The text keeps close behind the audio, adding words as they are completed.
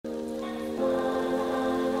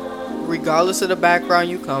regardless of the background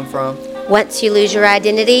you come from. Once you lose your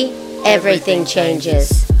identity, everything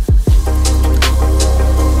changes.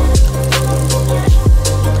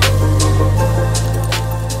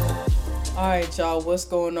 Alright, y'all, what's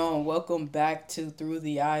going on? Welcome back to Through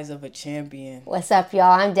the Eyes of a Champion. What's up,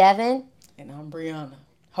 y'all? I'm Devin. And I'm Brianna.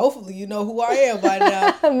 Hopefully you know who I am by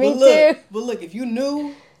now. Me too. But look, if you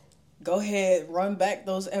new, go ahead, run back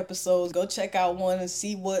those episodes. Go check out one and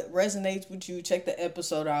see what resonates with you. Check the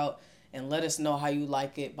episode out and let us know how you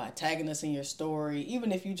like it by tagging us in your story.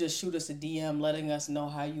 Even if you just shoot us a DM letting us know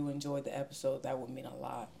how you enjoyed the episode, that would mean a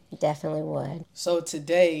lot. Definitely would. So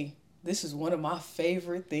today, this is one of my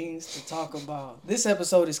favorite things to talk about. This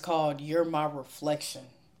episode is called You're My Reflection.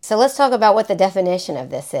 So let's talk about what the definition of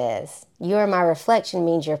this is. You're my reflection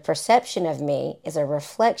means your perception of me is a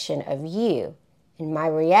reflection of you. And my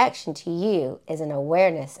reaction to you is an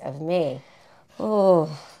awareness of me.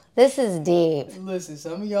 Oh, this is deep. Listen,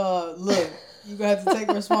 some of y'all, look, you got to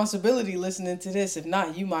take responsibility listening to this. If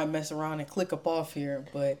not, you might mess around and click up off here.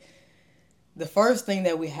 But the first thing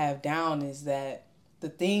that we have down is that the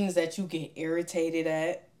things that you get irritated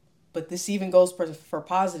at, but this even goes for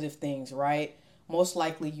positive things, right? Most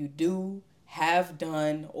likely you do, have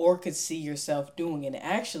done, or could see yourself doing. And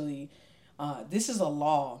actually, this is a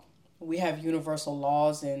law. We have universal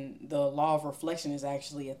laws, and the law of reflection is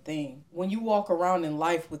actually a thing. When you walk around in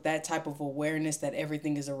life with that type of awareness that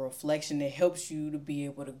everything is a reflection, it helps you to be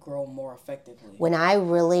able to grow more effectively. When I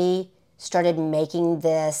really started making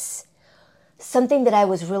this something that I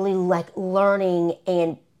was really like learning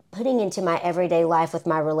and putting into my everyday life with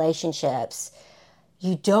my relationships,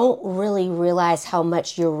 you don't really realize how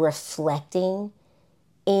much you're reflecting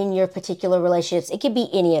in your particular relationships. It could be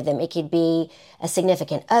any of them. It could be a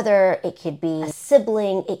significant other. It could be a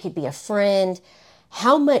sibling. It could be a friend.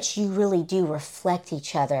 How much you really do reflect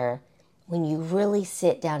each other when you really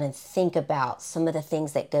sit down and think about some of the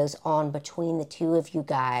things that goes on between the two of you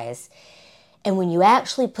guys. And when you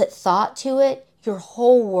actually put thought to it, your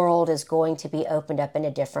whole world is going to be opened up in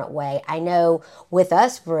a different way. I know with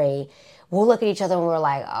us, Brie, we'll look at each other and we're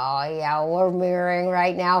like, oh yeah, we're mirroring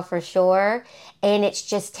right now for sure. And it's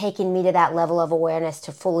just taken me to that level of awareness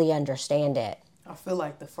to fully understand it. I feel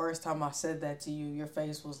like the first time I said that to you, your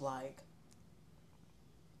face was like,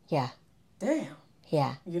 yeah. Damn.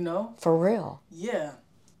 Yeah. You know? For real. Yeah.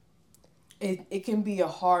 It can be a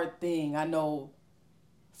hard thing. I know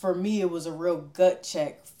for me, it was a real gut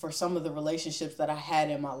check for some of the relationships that I had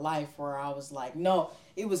in my life where I was like, no,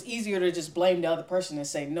 it was easier to just blame the other person and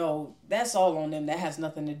say, no, that's all on them. That has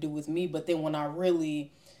nothing to do with me. But then when I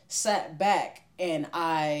really sat back and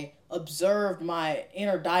I observed my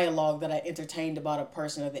inner dialogue that I entertained about a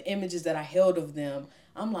person or the images that I held of them,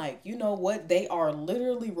 I'm like, you know what? They are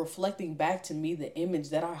literally reflecting back to me the image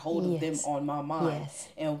that I hold of them on my mind. Yes.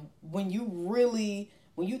 And when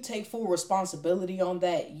you take full responsibility on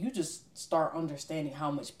that, you just start understanding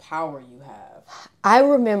how much power you have. I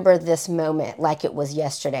remember this moment like it was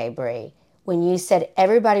yesterday, Brie, when you said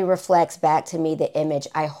everybody reflects back to me the image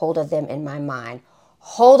I hold of them in my mind.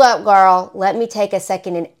 Hold up, girl. Let me take a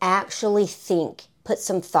second and actually think, put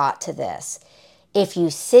some thought to this. If you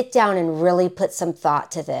sit down and really put some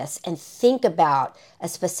thought to this and think about a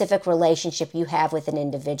specific relationship you have with an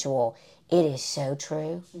individual, it is so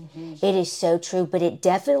true. Mm-hmm. It is so true, but it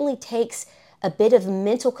definitely takes a bit of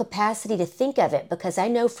mental capacity to think of it, because I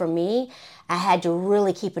know for me, I had to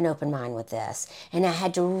really keep an open mind with this, and I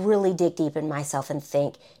had to really dig deep in myself and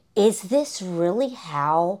think, is this really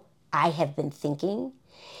how I have been thinking?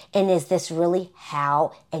 And is this really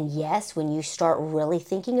how? And yes, when you start really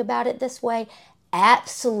thinking about it this way,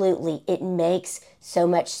 absolutely, it makes so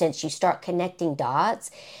much sense. You start connecting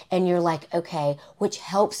dots and you're like, okay, which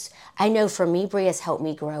helps. I know for me, Brie has helped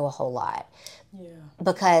me grow a whole lot. Yeah.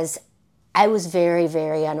 Because I was very,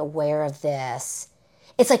 very unaware of this.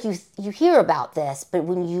 It's like you hear about this, but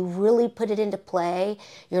when you really put it into play,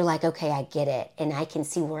 you're like, okay, I get it. And I can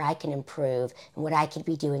see where I can improve and what I could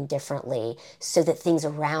be doing differently so that things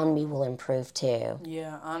around me will improve too.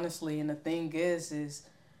 Yeah, honestly. And the thing is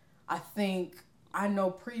I think I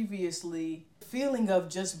know previously, feeling of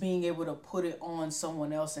just being able to put it on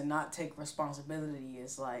someone else and not take responsibility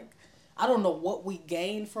is like, I don't know what we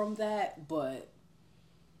gain from that, but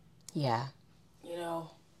yeah, you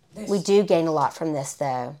know, we do gain a lot from this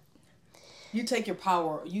though. You take your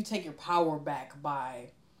power back by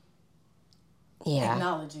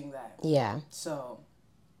acknowledging that. Yeah. So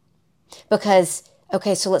because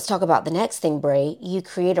okay, so let's talk about the next thing, Brie. You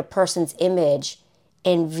create a person's image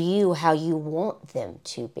and view how you want them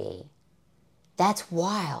to be. That's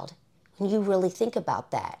wild when you really think about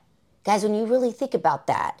that. Guys, when you really think about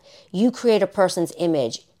that, you create a person's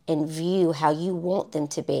image and view how you want them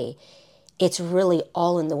to be. It's really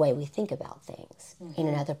all in the way we think about things in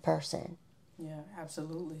another person. Yeah,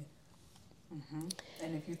 absolutely.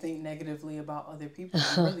 And if you think negatively about other people,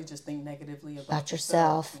 you really just think negatively about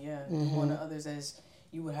yourself. Yeah, do unto others as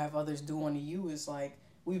you would have others do unto you. Is like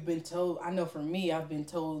we've been told. I know for me, I've been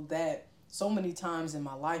told that so many times in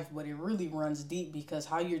my life, but it really runs deep because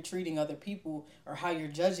how you're treating other people or how you're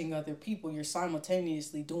judging other people, you're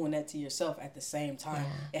simultaneously doing that to yourself at the same time.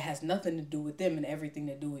 Yeah. It has nothing to do with them and everything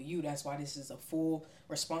to do with you. That's why this is a full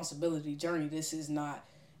responsibility journey. This is not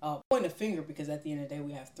point a finger, because at the end of the day,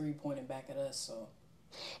 we have three pointing back at us.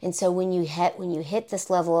 And so when you hit this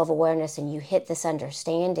level of awareness and you hit this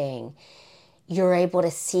understanding, you're able to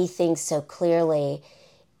see things so clearly.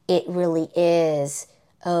 It really is,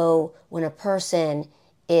 when a person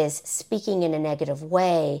is speaking in a negative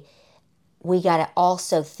way, we got to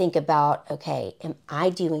also think about, okay, am I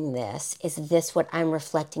doing this? Is this what I'm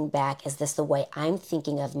reflecting back? Is this the way I'm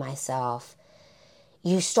thinking of myself?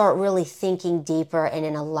 You start really thinking deeper and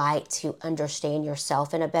in a light to understand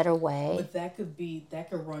yourself in a better way. But that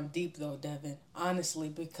could run deep though, Devin, honestly,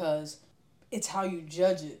 because it's how you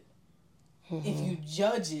judge it. If you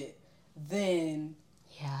judge it, then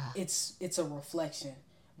it's a reflection.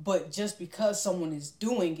 But just because someone is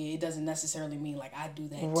doing it, it doesn't necessarily mean like I do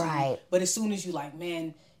that too. But as soon as you like,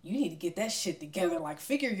 man, you need to get that shit together, like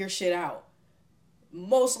figure your shit out.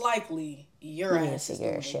 Most likely your ass is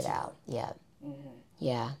figure your shit out. Yeah.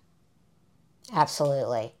 Yeah,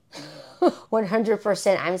 absolutely.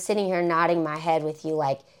 100%. I'm sitting here nodding my head with you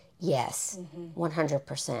like, yes,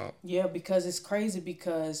 100%. Yeah, because it's crazy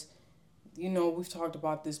because, we've talked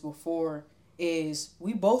about this before, is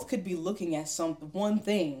we both could be looking at one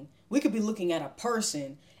thing. We could be looking at a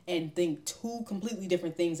person and think two completely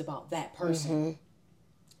different things about that person.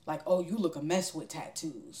 Like, oh, you look a mess with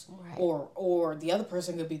tattoos. Right. Or the other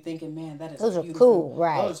person could be thinking, man, those are cool,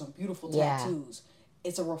 right? Those are some beautiful tattoos.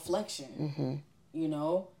 It's a reflection,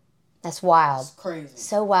 That's wild. It's crazy.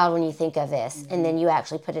 So wild when you think of this, and then you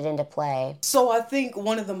actually put it into play. So I think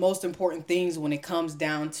one of the most important things when it comes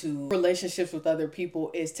down to relationships with other people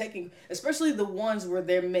is taking, especially the ones where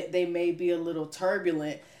they may be a little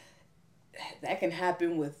turbulent. That can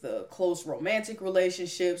happen with close romantic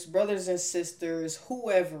relationships, brothers and sisters,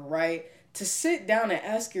 whoever, right? To sit down and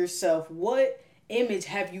ask yourself, what image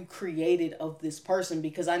have you created of this person?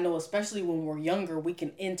 Because I know especially when we're younger, we can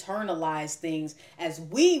internalize things as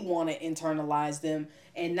we want to internalize them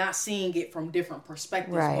and not seeing it from different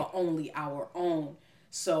perspectives, but only our own.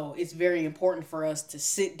 So it's very important for us to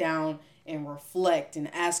sit down and reflect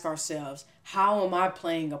and ask ourselves, how am I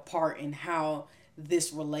playing a part in how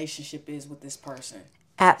this relationship is with this person?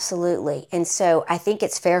 Absolutely. And so I think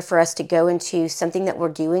it's fair for us to go into something that we're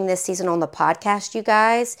doing this season on the podcast, you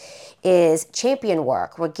guys, is champion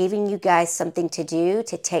work. We're giving you guys something to do,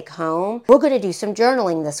 to take home. We're going to do some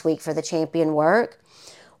journaling this week for the champion work.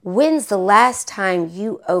 When's the last time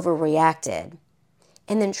you overreacted?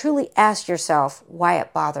 And then truly ask yourself why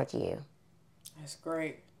it bothered you. That's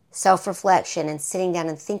great. Self-reflection and sitting down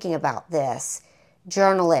and thinking about this.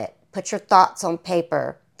 Journal it. Put your thoughts on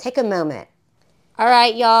paper. Take a moment. All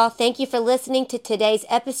right, y'all. Thank you for listening to today's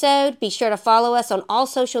episode. Be sure to follow us on all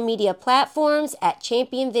social media platforms at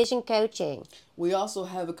Champion Vision Coaching. We also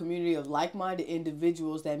have a community of like-minded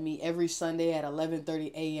individuals that meet every Sunday at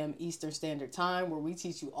 11:30 a.m. Eastern Standard Time, where we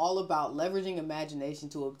teach you all about leveraging imagination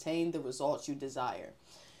to obtain the results you desire.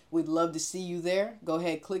 We'd love to see you there. Go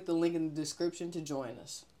ahead, click the link in the description to join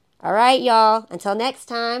us. All right, y'all. Until next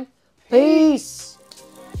time. Peace.